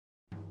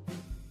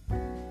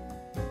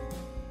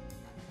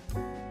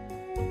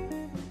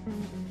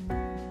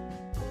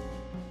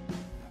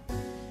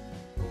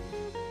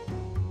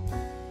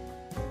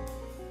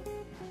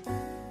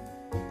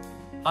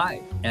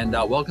Hi, and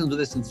welcome to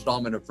this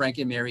installment of Frank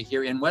and Mary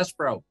here in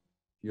Westboro. If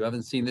you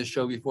haven't seen this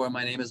show before,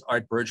 my name is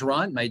Art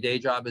Bergeron. My day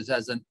job is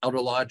as an elder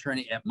law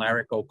attorney at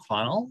Myrick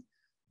O'Connell.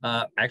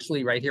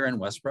 Actually, right here in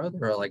Westboro,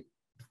 there are like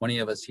 20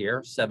 of us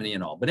here, 70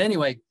 in all. But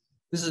anyway,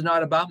 this is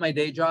not about my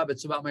day job.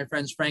 It's about my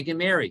friends Frank and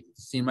Mary. You've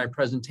seen my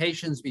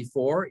presentations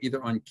before,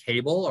 either on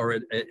cable or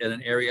at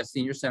an area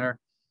senior center.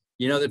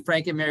 You know that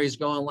Frank and Mary's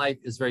goal in life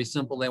is very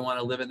simple. They want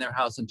to live in their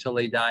house until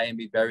they die and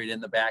be buried in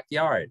the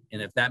backyard.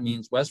 And if that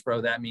means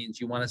Westboro, that means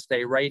you want to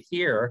stay right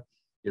here.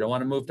 You don't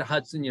want to move to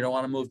Hudson. You don't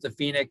want to move to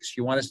Phoenix.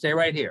 You want to stay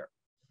right here.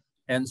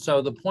 And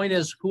so the point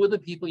is, who are the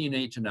people you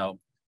need to know?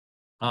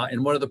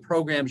 And what are the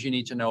programs you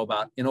need to know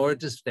about in order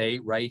to stay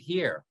right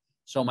here?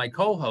 So my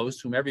co-host,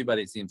 whom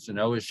everybody seems to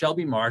know, is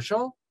Shelby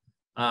Marshall,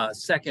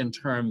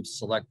 second-term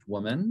select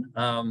woman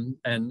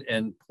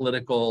and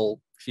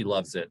political, she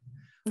loves it,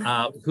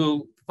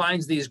 who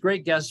finds these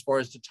great guests for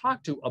us to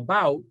talk to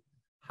about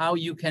how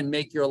you can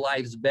make your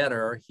lives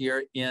better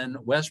here in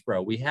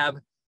Westboro. We have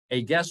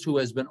a guest who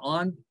has been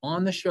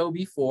on the show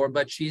before,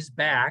 but she's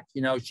back.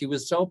 You know, she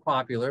was so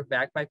popular,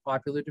 back by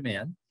popular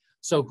demand.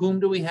 So whom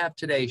do we have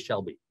today,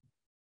 Shelby?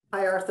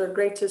 Hi, Arthur.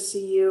 Great to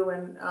see you.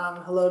 And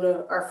hello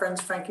to our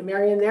friends, Frank and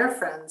Mary, and their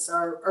friends.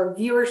 Our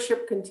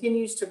viewership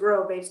continues to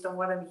grow based on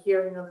what I'm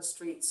hearing on the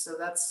streets. So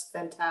that's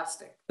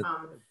fantastic.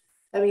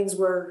 That means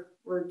we're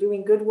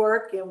doing good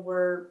work and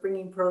we're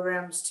bringing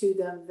programs to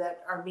them that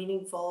are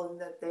meaningful and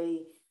that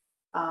they,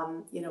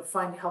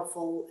 find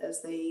helpful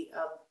as they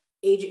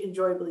age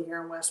enjoyably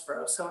here in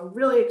Westboro. So I'm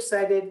really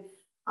excited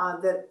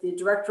that the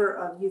Director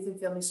of Youth and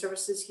Family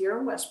Services here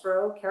in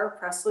Westboro, Cara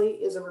Presley,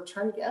 is a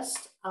return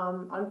guest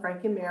on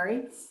Frank and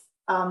Mary.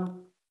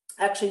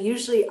 Actually,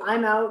 usually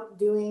I'm out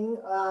doing,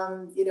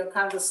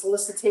 kind of the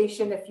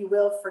solicitation, if you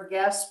will, for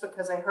guests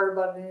because I heard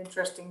about an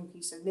interesting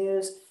piece of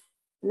news.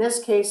 In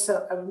this case,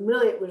 I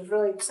was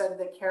really excited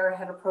that Cara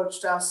had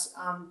approached us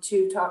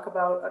to talk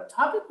about a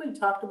topic we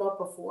talked about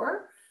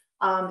before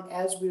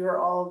as we were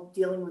all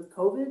dealing with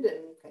COVID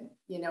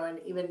and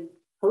even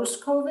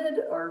post-COVID,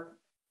 or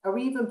are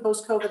we even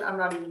post-COVID? I'm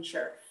not even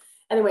sure.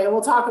 Anyway,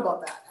 we'll talk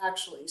about that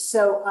actually.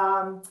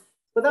 So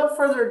without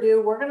further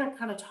ado, we're going to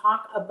kind of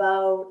talk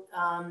about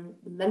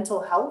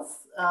mental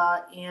health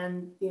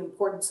and the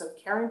importance of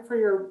caring for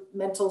your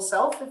mental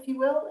self, if you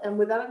will. And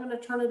with that, I'm going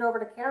to turn it over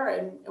to Cara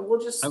and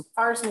we'll just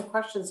fire some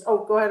questions.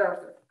 Oh, go ahead,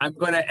 Arthur. I'm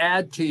going to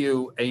add to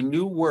you a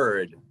new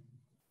word.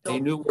 A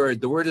new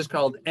word. The word is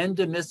called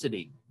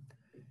endemicity.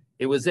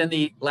 It was in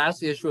the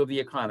last issue of The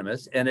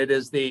Economist, and it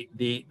is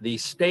the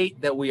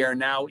state that we are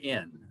now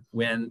in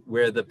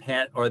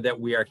that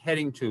we are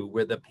heading to,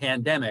 where the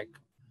pandemic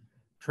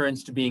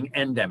turns to being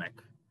endemic.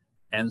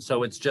 And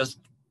so it's just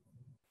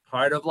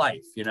part of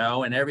life,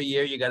 and every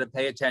year you got to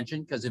pay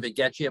attention because if it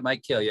gets you, it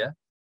might kill you.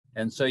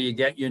 And so you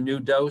get your new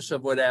dose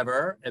of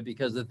whatever, and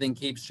because the thing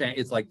keeps changing.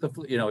 It's like the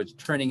flu, it's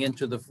turning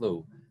into the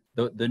flu,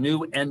 the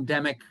new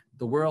endemic,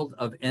 the world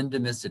of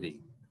endemicity.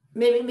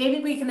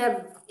 Maybe we can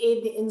have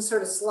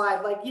insert a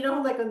slide, like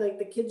like on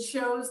the kids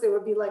shows, there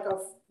would be like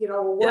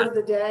a word of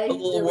the day. A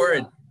little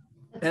word,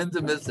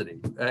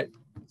 endemicity, right?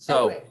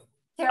 So anyway,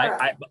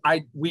 Cara.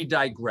 We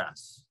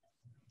digress.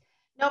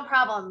 No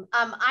problem.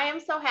 I am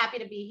so happy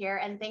to be here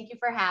and thank you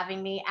for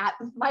having me at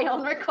my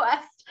own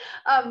request.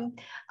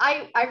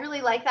 I really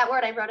like that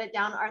word. I wrote it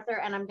down, Arthur,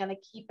 and I'm going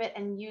to keep it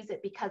and use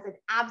it because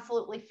it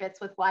absolutely fits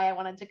with why I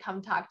wanted to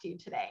come talk to you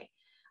today.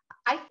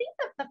 I think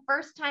that the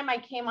first time I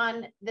came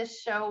on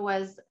this show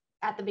was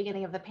at the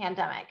beginning of the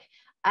pandemic.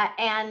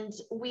 And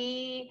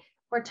we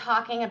were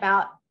talking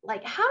about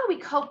how do we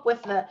cope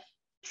with the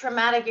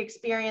traumatic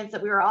experience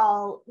that we were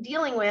all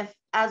dealing with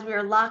as we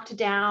were locked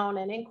down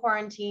and in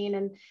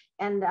quarantine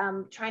and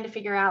trying to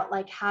figure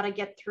out how to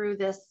get through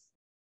this,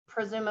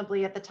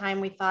 presumably at the time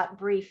we thought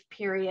brief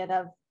period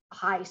of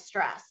high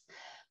stress.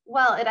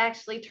 Well, it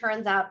actually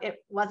turns out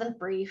it wasn't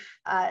brief.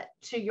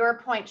 To your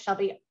point,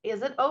 Shelby,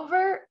 is it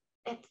over?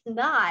 It's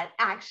not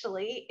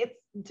actually. It's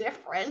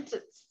different.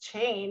 It's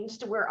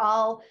changed. We're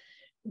all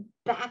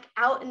back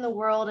out in the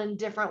world in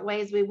different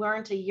ways we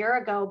weren't a year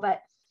ago,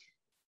 but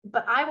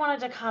I wanted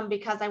to come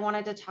because I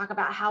wanted to talk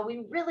about how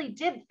we really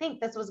did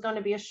think this was going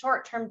to be a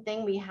short-term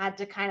thing we had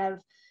to kind of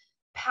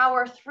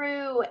power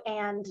through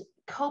and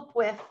cope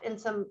with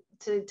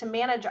to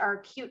manage our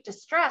acute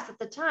distress at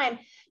the time,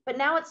 but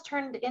now it's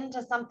turned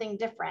into something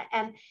different.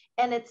 And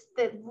it's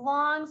the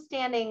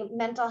long-standing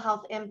mental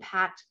health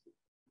impact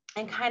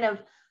and kind of,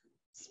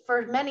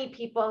 for many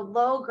people,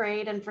 low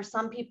grade, and for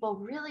some people,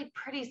 really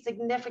pretty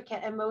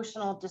significant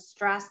emotional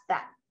distress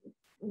that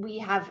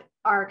we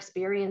are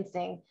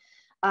experiencing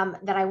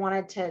that I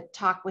wanted to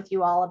talk with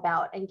you all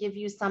about and give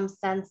you some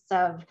sense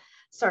of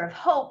sort of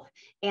hope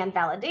and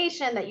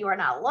validation that you are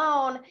not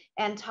alone,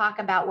 and talk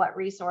about what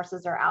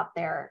resources are out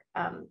there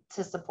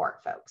to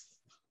support folks.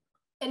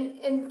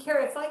 And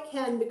Cara, if I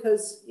can,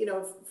 because,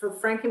 for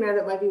Frank and Mary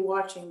that might be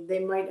watching, they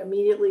might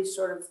immediately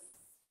sort of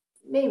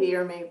maybe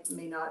or may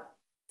not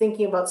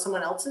thinking about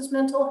someone else's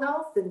mental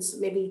health. And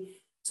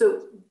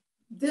so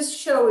this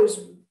show is,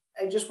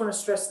 I just want to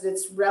stress that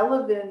it's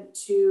relevant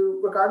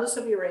to, regardless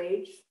of your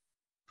age,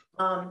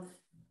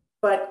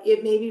 But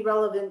it may be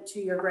relevant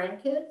to your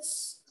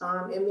grandkids.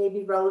 It may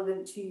be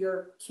relevant to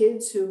your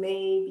kids who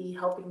may be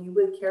helping you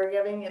with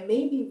caregiving. It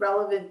may be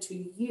relevant to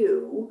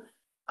you,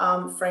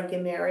 Frank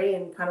and Mary,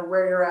 and kind of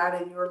where you're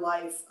at in your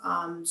life.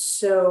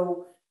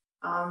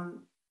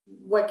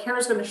 What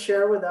Cara's going to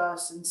share with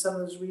us and some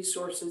of those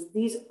resources,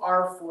 these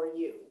are for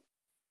you.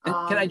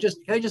 Can I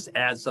just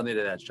add something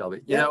to that,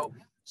 Shelby? You know,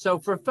 so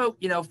for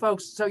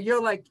folks, so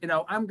you're like,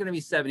 I'm going to be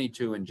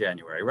 72 in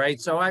January, right?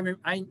 So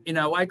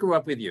I grew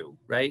up with you,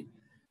 right?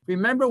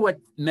 Remember what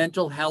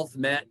mental health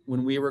meant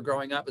when we were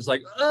growing up? It's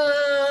like,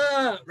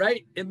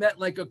 right? It meant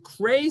like a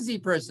crazy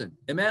person.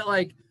 It meant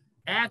like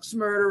axe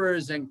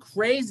murderers and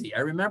crazy.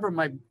 I remember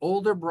my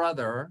older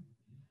brother,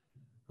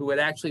 who had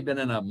actually been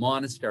in a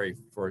monastery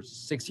for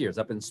 6 years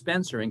up in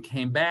Spencer and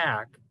came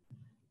back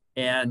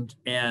and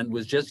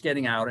was just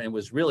getting out, and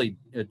was really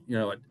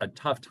a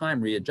tough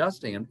time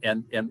readjusting,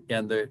 and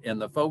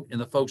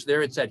the folks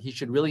there had said he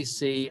should really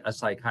see a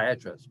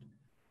psychiatrist.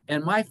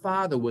 And my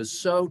father was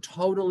so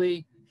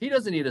totally, he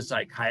doesn't need a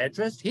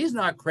psychiatrist, he's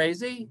not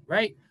crazy,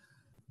 right?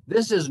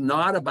 This is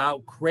not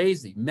about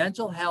crazy.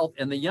 Mental health,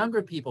 and the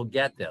younger people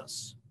get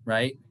this,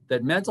 right?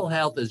 That mental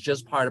health is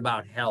just part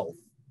about health,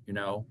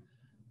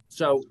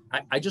 So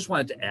I just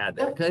wanted to add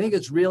that, because I think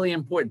it's really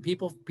important.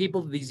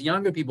 These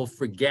younger people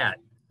forget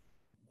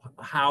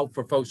how,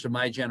 for folks from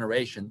my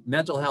generation,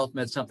 mental health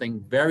meant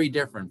something very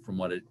different from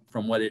what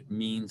it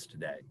means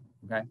today.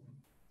 Okay.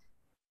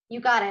 You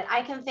got it.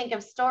 I can think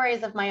of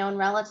stories of my own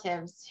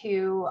relatives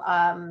who,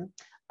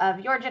 of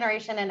your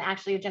generation, and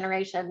actually a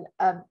generation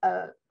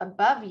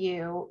above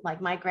you, like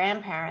my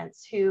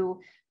grandparents, who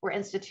were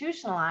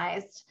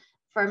institutionalized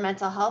for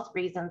mental health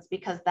reasons,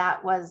 because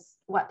that was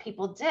what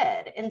people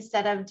did,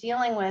 instead of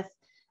dealing with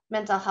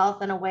mental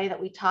health in a way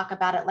that we talk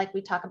about it like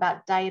we talk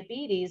about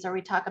diabetes or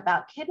we talk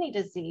about kidney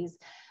disease.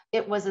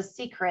 It was a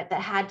secret that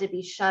had to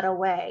be shut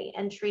away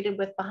and treated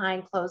with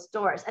behind closed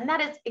doors. And that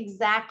is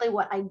exactly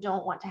what I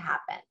don't want to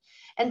happen.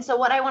 And so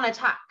what I want to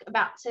talk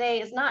about today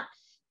is not,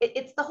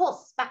 it's the whole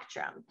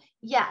spectrum.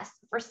 Yes,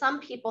 for some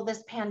people,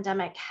 this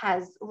pandemic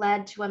has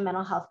led to a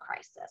mental health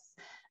crisis.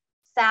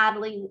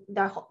 Sadly,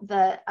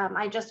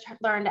 I just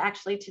learned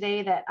actually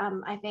today that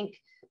I think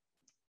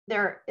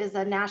there is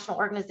a national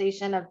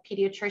organization of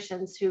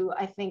pediatricians who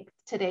I think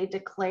today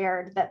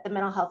declared that the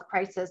mental health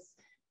crisis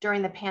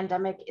during the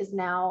pandemic is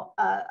now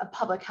a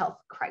public health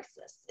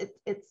crisis.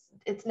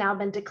 It's now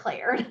been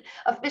declared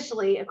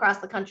officially across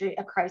the country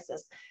a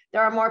crisis.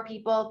 There are more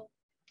people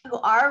who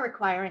are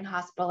requiring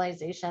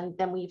hospitalization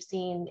than we've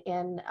seen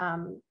in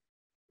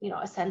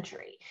a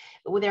century.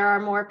 There are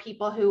more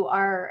people who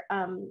are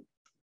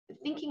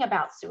thinking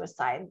about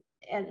suicide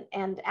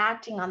and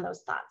acting on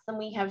those thoughts than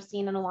we have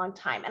seen in a long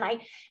time.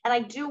 And I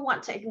do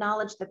want to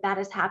acknowledge that that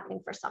is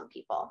happening for some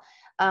people.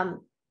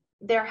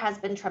 There has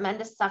been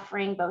tremendous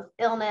suffering, both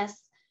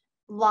illness,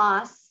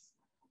 loss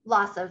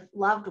of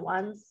loved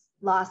ones,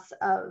 loss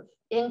of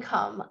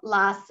income,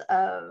 loss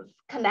of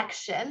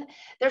connection.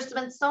 There's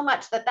been so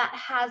much that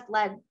has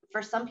led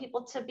for some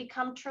people to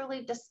become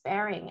truly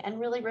despairing and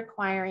really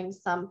requiring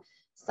some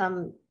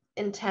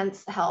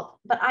intense help.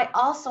 But I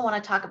also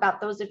want to talk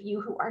about those of you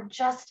who are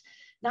just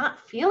not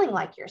feeling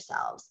like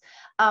yourselves.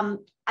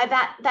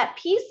 That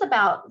piece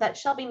about that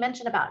Shelby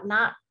mentioned about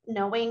not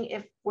knowing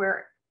if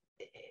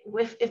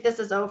this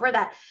is over,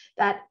 that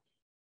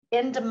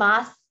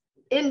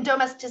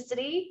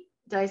indomesticity,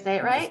 did I say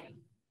it right?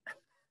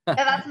 And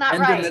that's not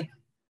right.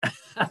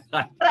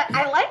 But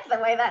I like the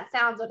way that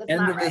sounds, but it's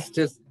not right.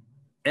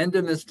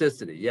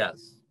 Endomesticity,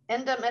 yes.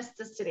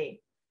 Endomesticity.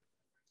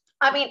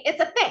 I mean,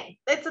 it's a thing.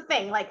 It's a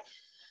thing. Like,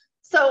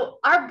 so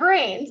our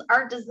brains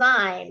are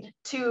designed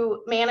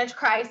to manage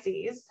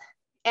crises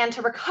and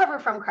to recover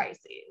from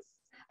crises.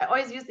 I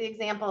always use the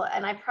example,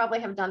 and I probably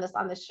have done this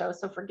on this show,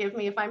 so forgive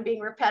me if I'm being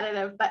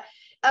repetitive, but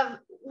of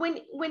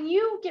when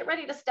you get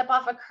ready to step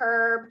off a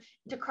curb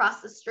to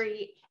cross the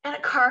street and a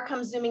car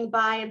comes zooming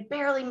by and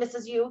barely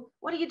misses you,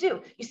 what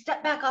do? You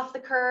step back off the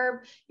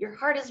curb, your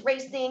heart is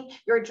racing,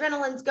 your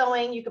adrenaline's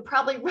going, you could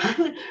probably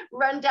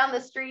run down the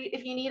street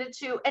if you needed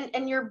to,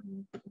 and your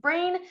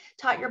brain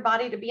taught your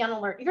body to be on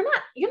alert.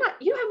 You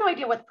have no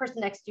idea what the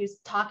person next to you is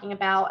talking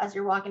about as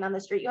you're walking on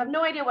the street. You have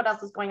no idea what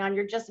else is going on.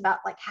 You're just about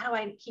like, how do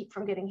I keep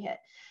from getting hit?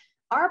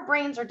 Our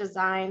brains are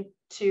designed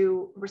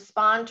to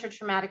respond to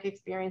traumatic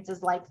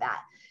experiences like that.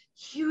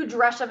 Huge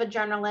rush of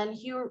adrenaline,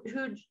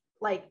 huge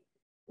like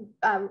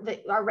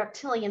our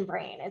reptilian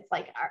brain. It's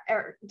like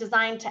are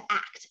designed to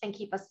act and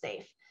keep us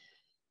safe.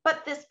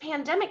 But this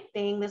pandemic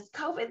thing, this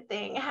COVID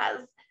thing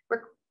has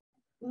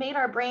made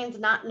our brains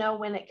not know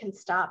when it can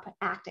stop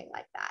acting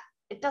like that.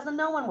 It doesn't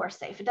know when we're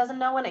safe. It doesn't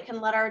know when it can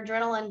let our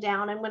adrenaline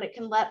down and when it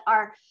can let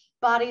our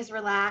bodies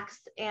relax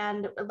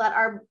and let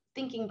our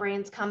thinking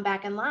brains come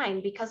back in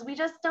line, because we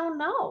just don't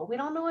know. We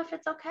don't know if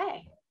it's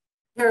okay.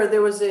 Cara,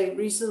 there was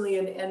recently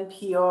an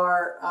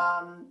NPR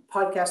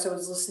podcast I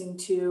was listening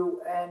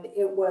to, and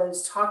it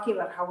was talking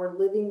about how we're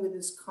living with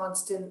this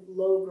constant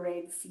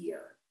low-grade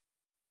fear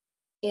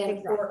and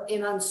exactly. Or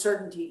in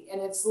uncertainty.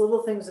 And it's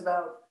little things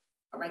about,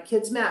 are my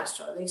kids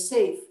masked? Are they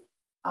safe?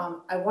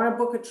 I want to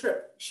book a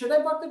trip. Should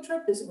I book a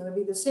trip? Is it going to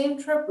be the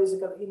same trip? Is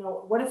it going to,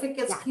 what if it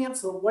gets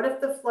canceled? What if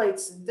the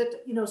flights,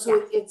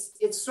 so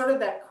it's sort of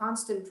that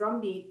constant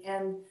drumbeat.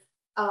 And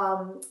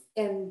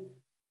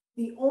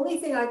the only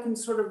thing I can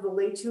sort of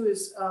relate to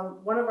is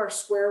one of our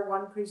Square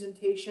One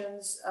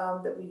presentations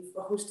that we've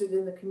hosted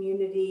in the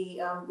community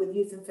with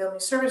Youth and Family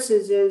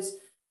Services is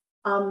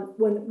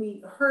when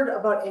we heard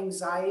about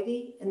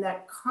anxiety and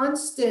that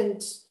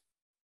constant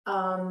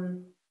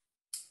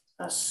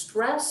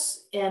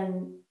stress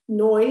and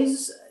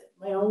noise,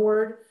 my own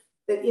word,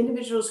 that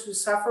individuals who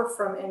suffer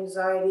from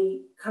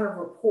anxiety kind of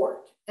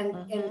report.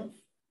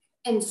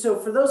 And so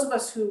for those of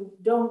us who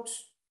don't,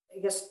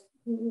 I guess,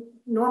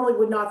 normally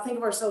would not think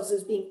of ourselves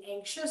as being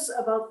anxious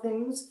about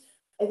things,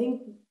 I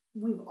think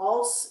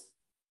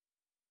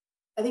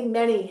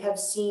many have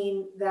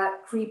seen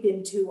that creep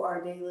into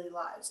our daily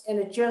lives. And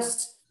it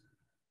just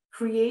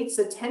creates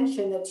a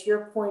tension that, to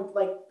your point,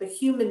 like the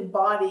human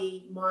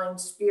body, mind,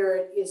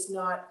 spirit is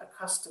not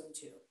accustomed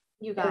to.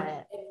 You got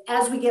it. And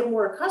as we get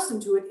more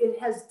accustomed to it,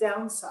 it has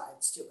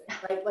downsides to it,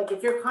 right? Like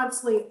if you're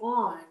constantly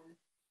on,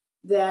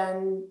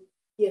 then,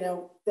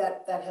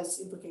 that has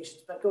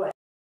implications, but go ahead.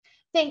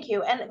 Thank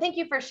you. And thank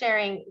you for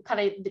sharing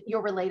kind of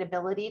your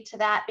relatability to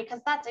that,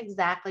 because that's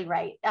exactly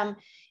right.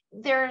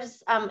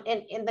 There's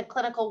in the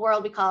clinical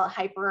world, we call it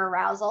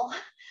hyperarousal.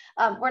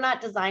 We're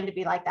not designed to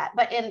be like that,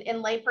 but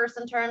in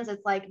layperson terms,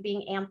 it's like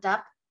being amped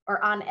up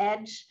or on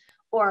edge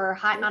or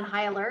on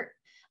high alert.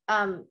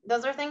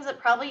 Those are things that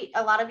probably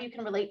a lot of you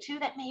can relate to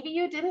that maybe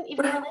you didn't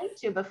even relate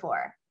to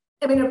before.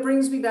 I mean, it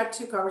brings me back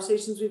to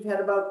conversations we've had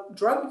about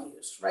drug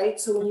use, right?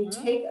 So when you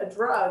take a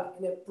drug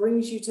and it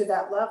brings you to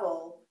that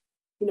level,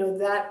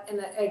 that,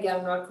 and again,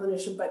 I'm not a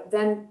clinician, but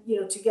then,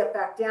 to get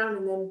back down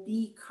and then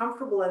be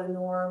comfortable at a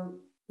norm,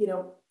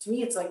 to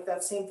me, it's like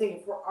that same thing.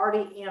 If we're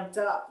already amped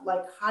up,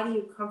 like, how do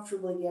you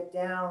comfortably get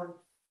down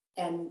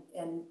and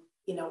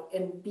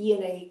be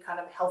in a kind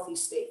of healthy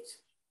state?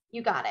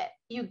 You got it.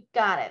 You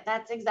got it.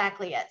 That's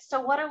exactly it.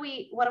 So what do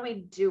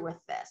we do with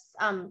this?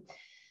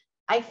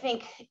 I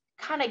think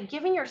kind of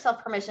giving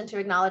yourself permission to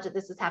acknowledge that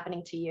this is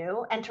happening to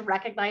you and to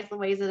recognize the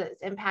ways that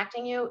it's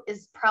impacting you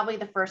is probably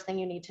the first thing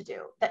you need to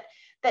do.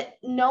 That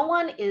no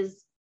one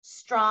is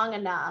strong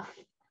enough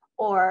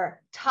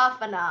or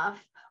tough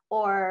enough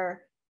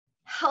or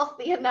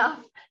healthy enough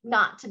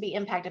not to be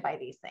impacted by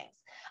these things.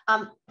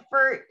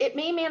 It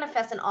may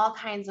manifest in all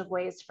kinds of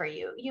ways for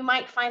you. You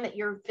might find that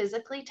you're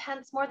physically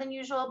tense more than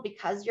usual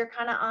because you're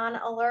kind of on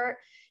alert.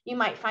 You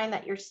might find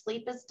that your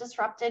sleep is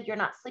disrupted. You're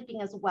not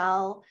sleeping as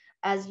well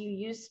as you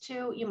used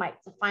to. You might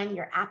find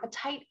your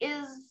appetite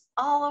is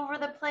all over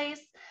the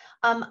place.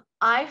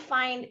 I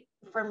find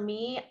for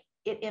me,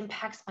 it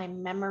impacts my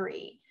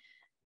memory.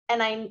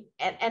 And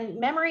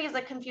memory is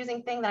a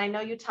confusing thing that I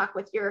know you talk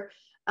with your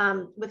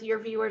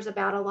viewers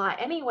about a lot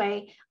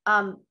anyway.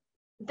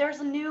 There's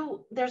a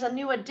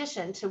new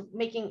addition to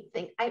making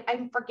things.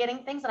 I'm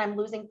forgetting things and I'm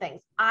losing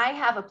things. I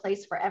have a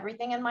place for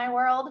everything in my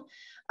world.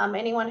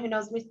 Anyone who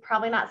knows me is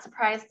probably not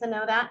surprised to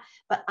know that,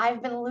 but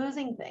I've been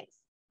losing things.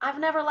 I've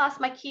never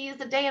lost my keys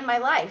a day in my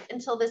life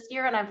until this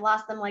year, and I've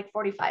lost them like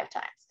 45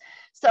 times.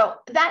 So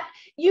that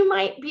you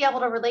might be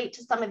able to relate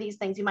to some of these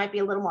things. You might be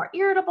a little more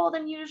irritable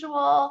than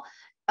usual.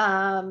 These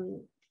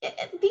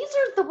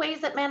are the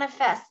ways that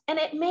manifest, and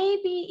it may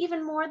be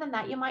even more than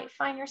that. You might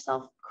find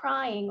yourself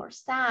crying or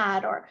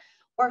sad or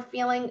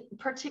feeling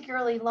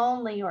particularly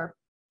lonely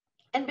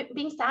and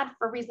being sad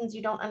for reasons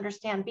you don't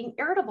understand, being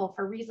irritable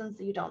for reasons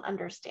that you don't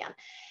understand.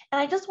 And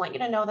I just want you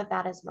to know that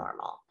that is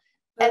normal.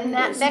 And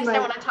next I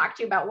want to talk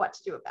to you about what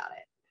to do about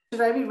it.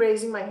 Should I be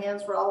raising my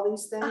hands for all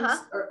these things?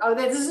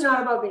 This is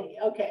not about me.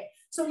 Okay.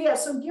 So yeah,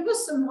 so give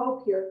us some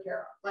hope here,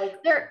 Cara.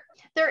 Like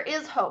there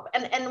is hope.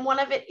 And one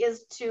of it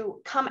is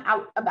to come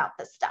out about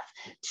this stuff.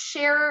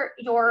 Share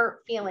your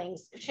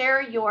feelings,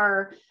 share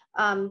your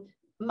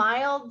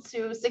mild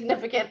to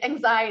significant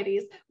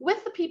anxieties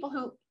with the people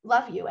who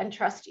love you and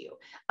trust you.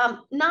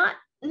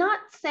 Not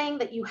saying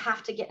that you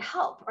have to get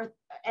help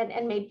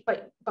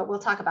but we'll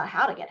talk about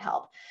how to get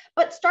help,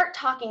 but start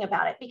talking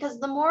about it, because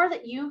the more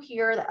that you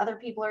hear that other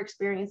people are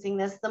experiencing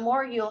this, the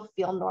more you'll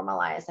feel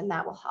normalized, and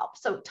that will help.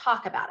 So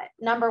talk about it.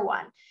 Number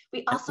one,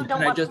 we also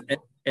don't want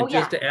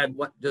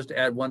to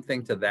add one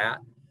thing to that.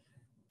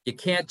 You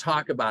can't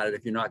talk about it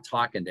if you're not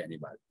talking to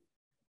anybody.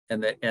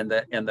 And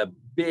the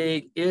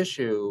big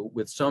issue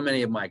with so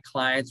many of my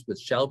clients, with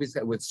Shelby's,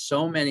 with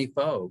so many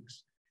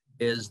folks,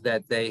 is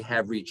that they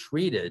have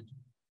retreated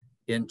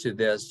into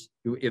this.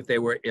 If they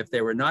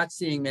were not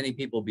seeing many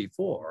people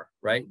before,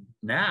 right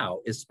now,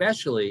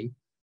 especially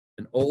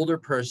an older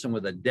person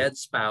with a dead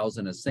spouse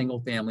in a single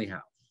family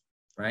house,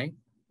 right,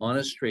 on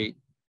a street,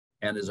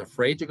 and is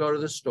afraid to go to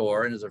the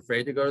store and is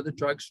afraid to go to the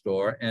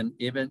drugstore, and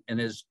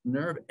is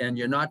nervous, and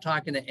you're not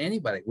talking to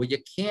anybody. Well, you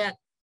can't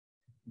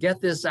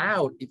get this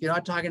out if you're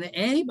not talking to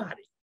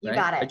anybody. You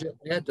got it.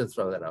 I had to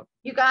throw that up.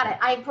 You got it.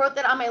 I wrote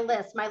that on my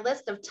list. My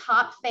list of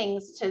top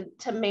things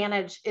to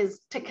manage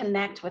is to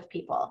connect with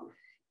people.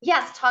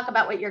 Yes, talk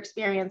about what your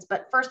experience,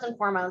 but first and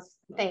foremost,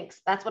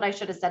 thanks. That's what I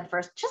should have said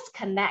first. Just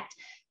connect.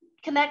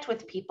 connect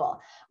with people.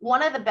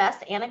 One of the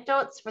best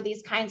anecdotes for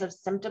these kinds of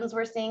symptoms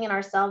we're seeing in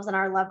ourselves and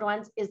our loved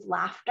ones is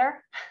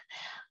laughter.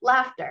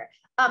 Laughter.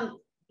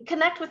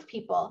 Connect with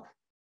people.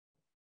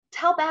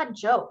 Tell bad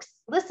jokes,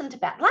 listen to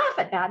laugh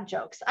at bad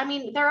jokes. I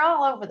mean, they're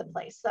all over the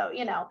place. So,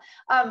 you know,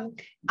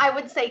 I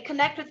would say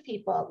connect with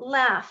people,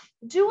 laugh,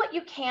 do what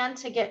you can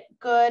to get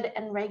good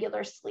and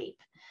regular sleep.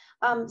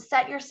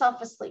 Set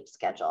yourself a sleep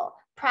schedule,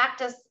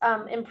 practice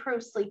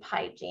improved sleep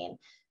hygiene,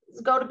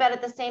 go to bed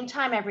at the same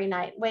time every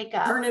night, wake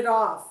up. Turn it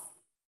off.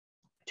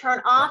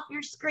 Turn off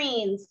your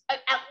screens at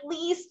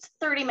least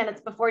 30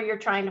 minutes before you're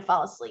trying to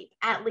fall asleep,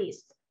 at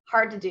least.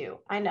 Hard to do.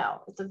 I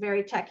know it's a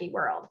very techy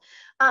world.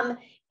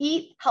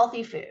 Eat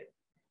healthy food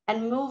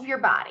and move your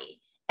body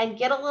and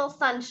get a little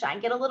sunshine,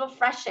 get a little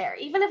fresh air,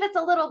 even if it's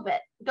a little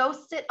bit. Go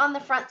sit on the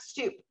front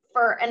stoop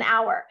for an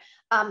hour,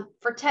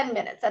 for 10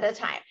 minutes at a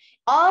time.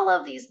 All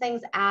of these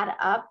things add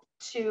up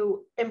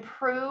to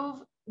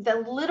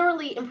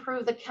literally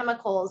improve the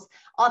chemicals.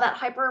 All that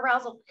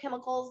hyperarousal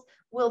chemicals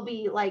will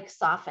be like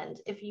softened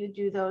if you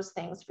do those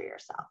things for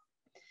yourself.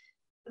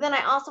 Then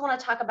I also want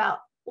to talk about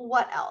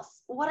what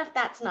else? What if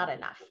that's not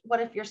enough?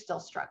 What if you're still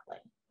struggling?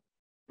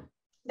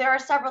 There are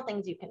several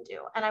things you can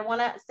do. And I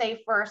want to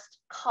say first,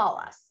 call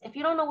us. If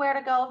you don't know where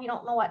to go, if you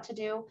don't know what to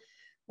do,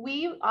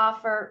 we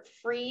offer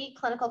free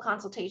clinical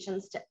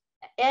consultations to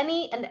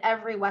any and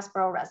every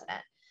Westboro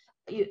resident.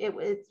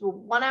 It's a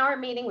 1-hour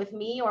meeting with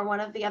me or one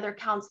of the other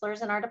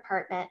counselors in our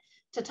department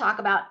to talk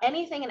about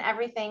anything and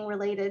everything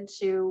related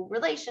to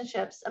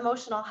relationships,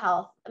 emotional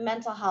health,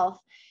 mental health,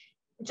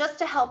 just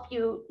to help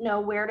you know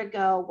where to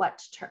go,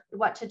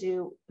 what to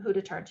do, who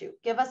to turn to.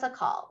 Give us a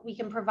call. We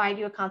can provide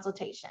you a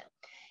consultation.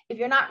 If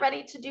you're not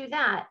ready to do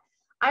that,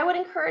 I would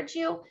encourage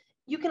you,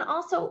 you can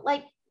also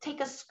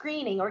take a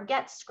screening or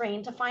get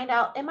screened to find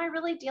out, am I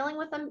really dealing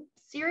with a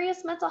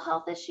serious mental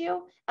health issue?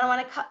 And I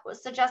want to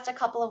suggest a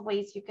couple of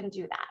ways you can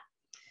do that.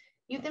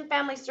 Youth and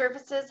Family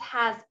Services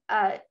has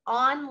an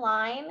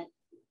online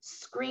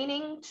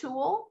screening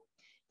tool.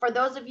 For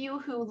those of you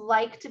who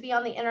like to be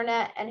on the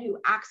internet and who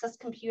access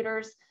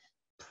computers,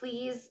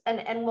 please,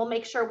 and we'll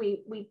make sure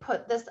we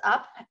put this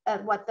up,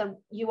 what the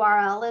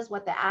URL is,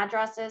 what the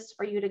address is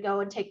for you to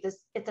go and take this.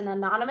 It's an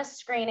anonymous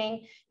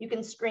screening. You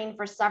can screen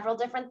for several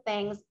different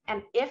things.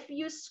 And if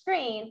you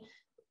screen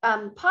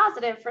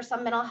positive for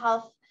some mental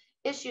health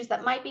issues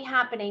that might be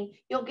happening,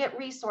 you'll get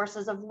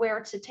resources of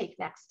where to take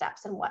next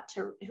steps and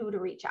who to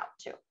reach out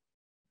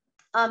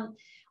to.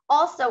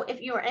 Also,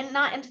 if you are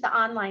not into the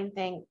online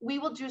thing, we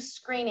will do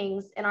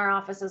screenings in our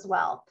office as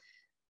well.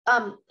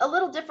 A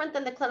little different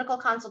than the clinical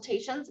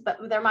consultations, but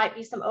there might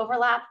be some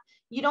overlap.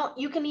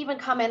 You can even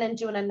come in and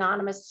do an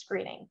anonymous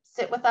screening.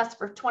 Sit with us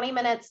for 20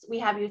 minutes. We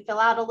have you fill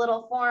out a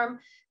little form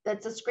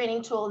that's a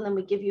screening tool, and then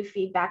we give you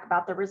feedback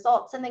about the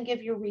results and then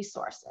give you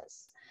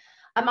resources.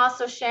 I'm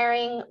also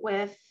sharing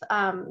with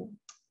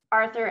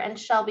Arthur and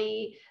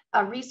Shelby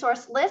a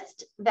resource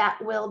list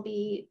that will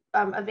be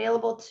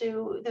available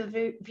to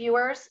the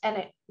viewers, and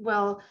it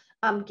will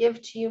give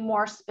to you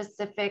more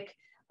specific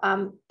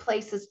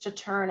places to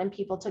turn and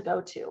people to go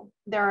to.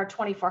 There are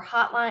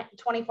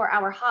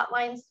 24-hour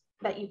hotlines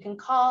that you can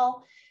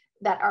call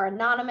that are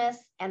anonymous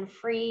and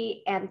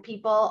free, and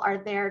people are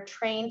there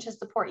trained to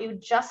support you,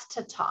 just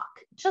to talk,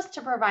 just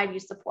to provide you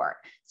support.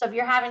 So if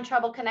you're having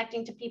trouble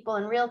connecting to people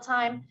in real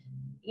time,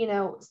 you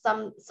know,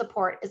 some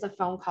support is a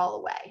phone call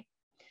away.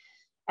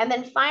 And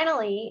then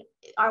finally,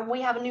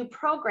 we have a new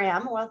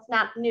program. Well, it's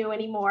not new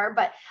anymore,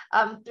 but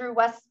through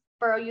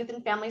Westboro Youth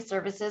and Family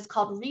Services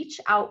called Reach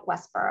Out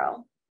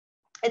Westboro.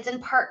 It's in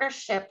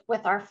partnership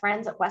with our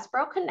friends at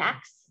Westboro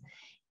Connects,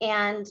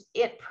 and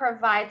it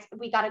provides,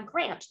 we got a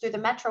grant through the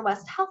Metro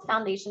West Health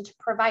Foundation to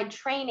provide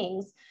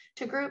trainings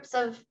to groups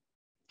of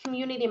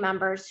community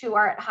members who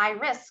are at high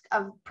risk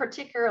of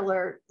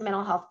particular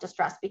mental health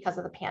distress because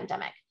of the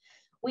pandemic.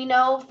 We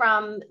know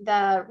from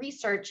the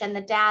research and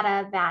the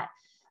data that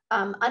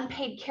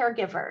unpaid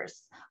caregivers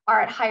are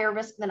at higher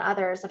risk than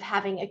others of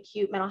having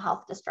acute mental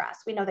health distress.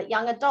 We know that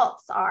young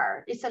adults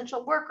are,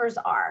 essential workers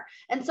are.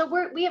 And so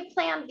we have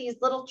planned these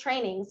little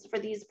trainings for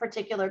these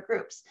particular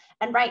groups.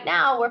 And right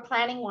now we're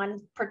planning one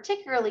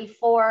particularly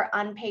for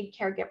unpaid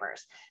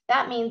caregivers.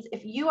 That means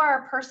if you are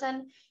a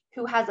person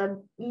who has a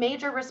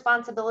major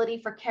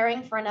responsibility for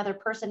caring for another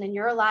person in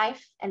your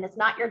life, and it's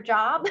not your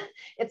job,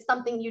 it's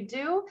something you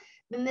do,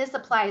 then this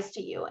applies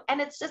to you. And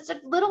it's just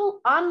a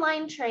little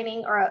online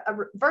training or a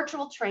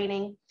virtual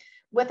training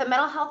with a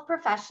mental health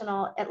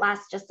professional. It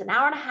lasts just an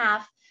hour and a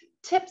half,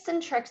 tips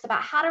and tricks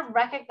about how to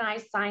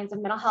recognize signs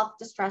of mental health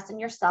distress in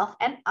yourself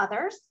and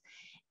others,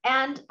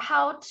 and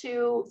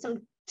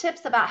some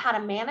tips about how to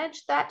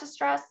manage that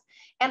distress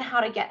and how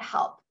to get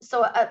help.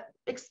 So a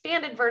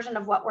expanded version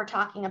of what we're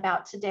talking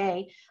about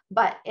today,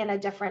 but in a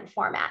different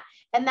format.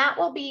 And that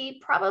will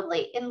be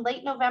probably in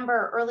late November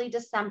or early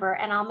December.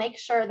 And I'll make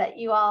sure that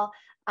you all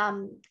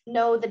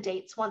know the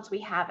dates once we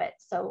have it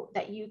so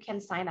that you can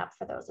sign up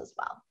for those as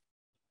well.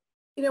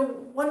 You know,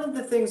 one of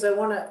the things I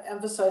want to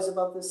emphasize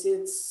about this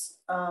is,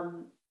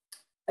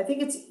 I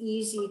think it's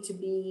easy to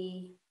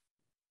be,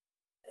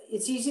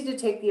 it's easy to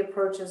take the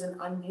approach as an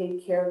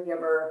unpaid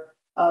caregiver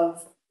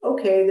of,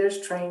 okay, there's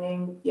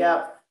training,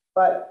 yeah,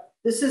 but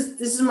this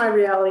is my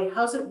reality.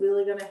 How's it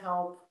really going to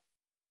help?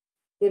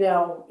 You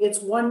know, it's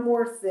one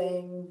more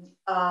thing.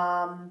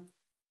 I'm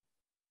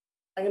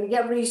going to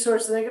get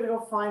resources. They're going to go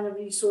find the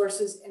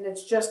resources, and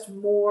it's just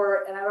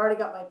more. And I've already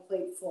got my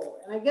plate full.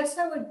 And I guess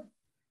I would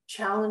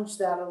challenge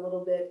that a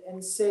little bit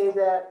and say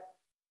that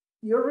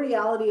your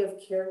reality of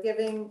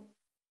caregiving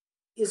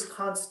is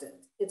constant.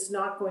 It's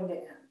not going to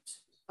end.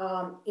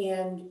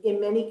 And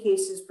in many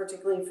cases,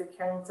 particularly if you're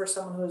caring for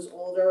someone who is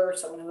older or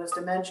someone who has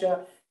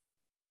dementia,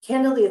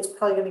 candidly, it's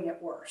probably going to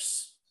get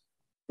worse.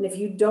 And if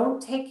you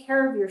don't take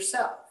care of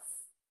yourself,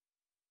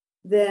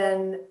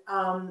 then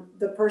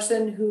the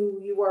person who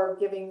you are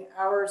giving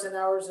hours and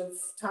hours of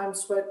time,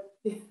 sweat,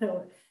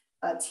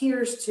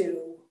 tears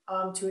to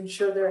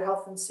ensure their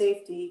health and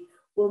safety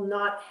will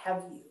not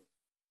have you,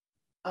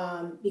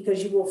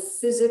 because you will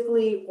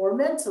physically or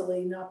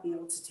mentally not be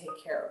able to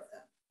take care of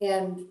them.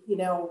 And, you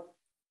know,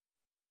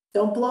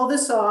 don't blow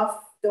this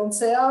off. Don't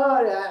say,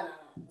 oh, no,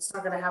 it's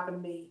not going to happen to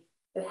me.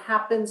 It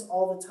happens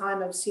all the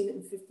time. I've seen it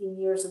in 15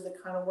 years of the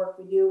kind of work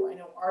we do. I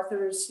know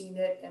Arthur has seen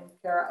it, and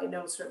Cara, I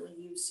know certainly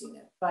you've seen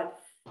it. But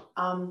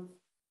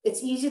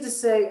it's easy to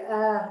say,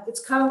 it's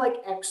kind of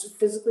like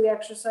physically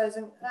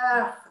exercising.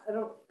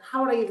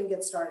 How would I even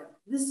get started?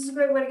 This is a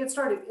great way to get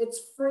started. It's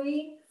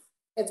free.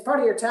 It's part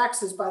of your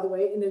taxes, by the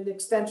way, in an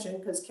extension,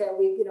 because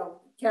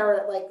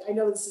Cara, like, I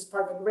know this is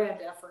part of a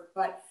grant effort,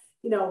 but,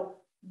 you know,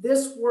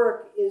 this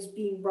work is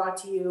being brought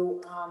to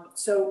you.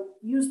 So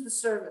use the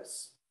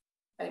service.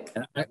 And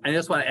I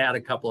just want to add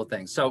a couple of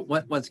things. So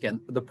once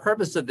again, the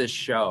purpose of this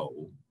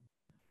show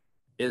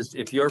is,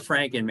 if you're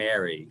Frank and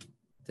Mary,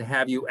 to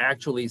have you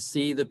actually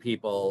see the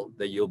people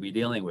that you'll be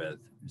dealing with.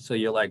 So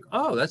you're like,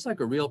 oh, that's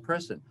like a real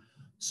person.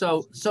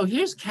 So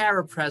here's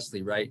Cara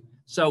Presley, right?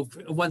 So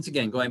once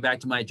again, going back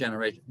to my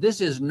generation,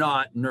 this is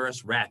not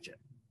Nurse Ratched,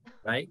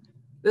 right?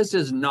 This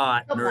is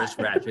not Nurse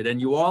Ratched.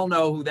 And you all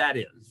know who that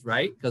is,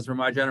 right? Because from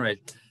our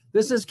generation.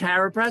 This is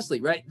Cara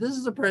Presley, right? This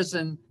is a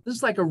person, this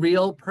is like a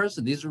real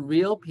person. These are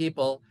real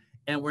people.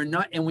 And we're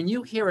not, and when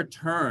you hear a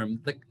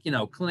term,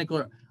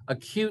 clinical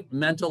acute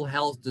mental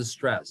health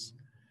distress,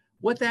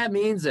 what that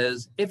means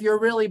is, if you're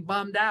really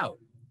bummed out,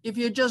 if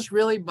you're just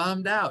really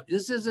bummed out,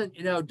 this isn't,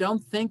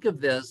 don't think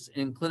of this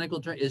in clinical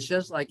terms. It's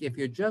just like, if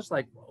you're just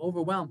like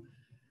overwhelmed.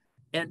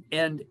 And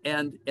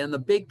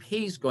the big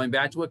piece, going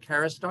back to what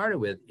Cara started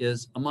with,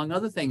 is, among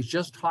other things,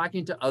 just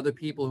talking to other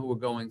people who are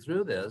going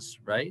through this,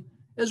 right?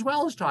 As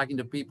well as talking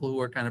to people who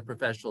are kind of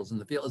professionals in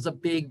the field, is a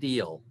big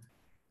deal.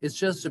 It's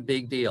just a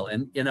big deal.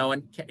 And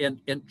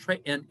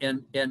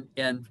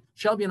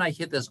Shelby and I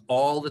hit this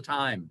all the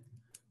time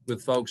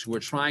with folks who are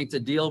trying to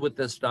deal with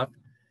this stuff.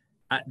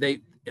 I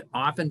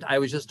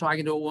was just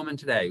talking to a woman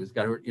today who's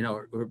got her,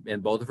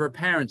 and both of her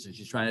parents, and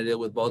she's trying to deal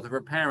with both of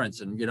her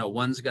parents. And,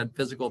 one's got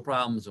physical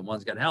problems and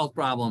one's got health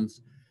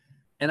problems.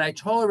 And I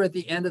told her at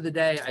the end of the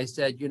day, I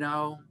said,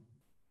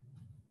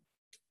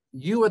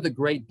 you are the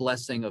great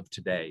blessing of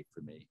today for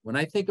me. When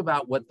I think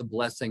about what the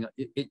blessing,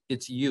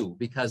 it's you,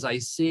 because I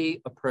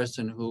see a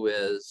person who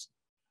has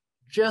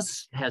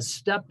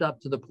stepped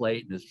up to the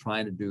plate and is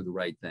trying to do the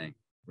right thing,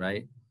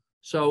 right?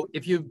 So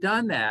if you've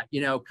done that,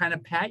 kind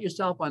of pat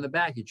yourself on the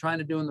back. You're trying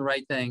to do the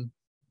right thing,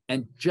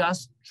 and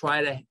just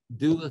try to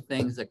do the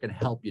things that can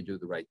help you do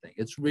the right thing.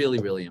 It's really,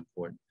 really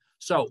important.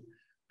 So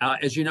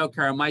as you know,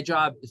 Cara, my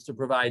job is to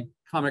provide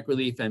comic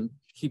relief and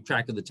keep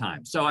track of the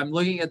time. So I'm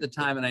looking at the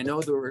time, and I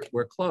know that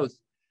we're close.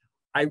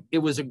 It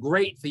was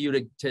great for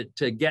you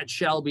to get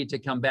Shelby to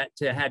come back,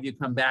 to have you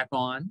come back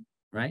on,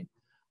 right?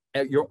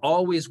 You're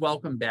always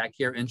welcome back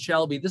here. And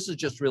Shelby, this is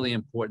just really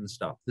important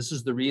stuff. This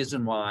is the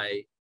reason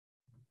why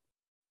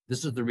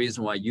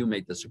you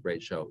make this a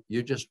great show.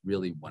 You're just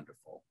really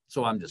wonderful.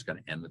 So I'm just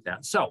going to end with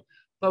that. So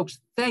folks,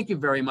 thank you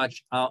very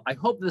much. I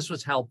hope this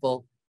was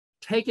helpful.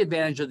 Take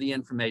advantage of the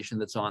information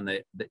that's on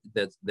that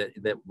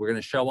we're going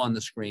to show on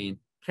the screen.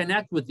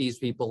 Connect with these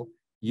people.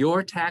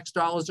 Your tax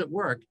dollars at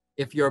work.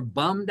 If you're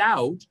bummed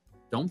out,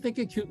 don't think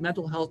acute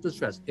mental health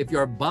distress. If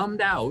you're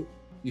bummed out,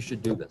 you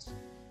should do this.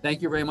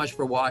 Thank you very much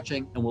for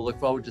watching, and we'll look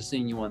forward to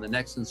seeing you on the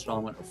next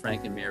installment of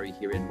Frank and Mary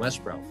here in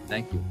Westboro.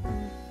 Thank you.